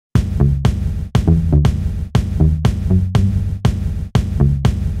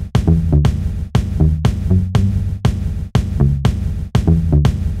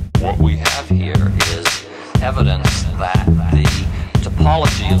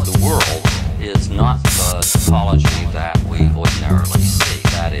of the world is not the topology that we ordinarily see.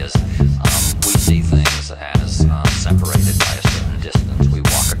 That is, we see things as separated by a certain distance. We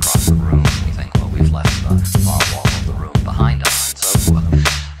walk across the room and we think, well, we've left the far wall of the room behind us and so forth.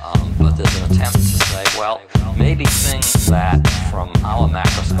 But there's an attempt to say, well, maybe things that from our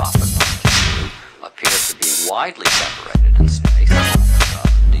macroscopic point of view appear to be widely separated in space,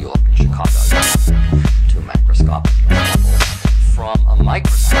 like New York and Chicago, two macroscopic levels, from a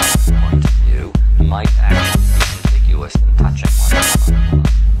microscopic point of view might actually be contiguous in touching one another.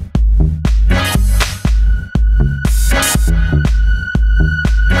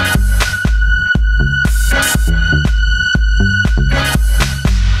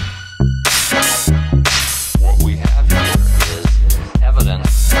 What we have here is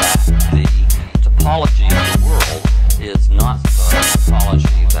evidence that the topology of the world is not the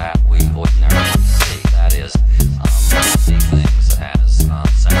topology that we ordinarily see. That is, we see things as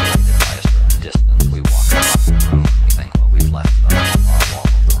separated by a certain distance. We walk across the room and we think, well, we've left the far wall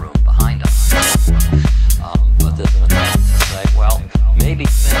of the room behind us. But there's an attempt to say, well, maybe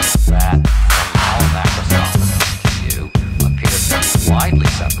things that from our macroscopic point of view appear to be widely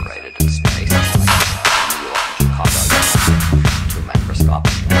separated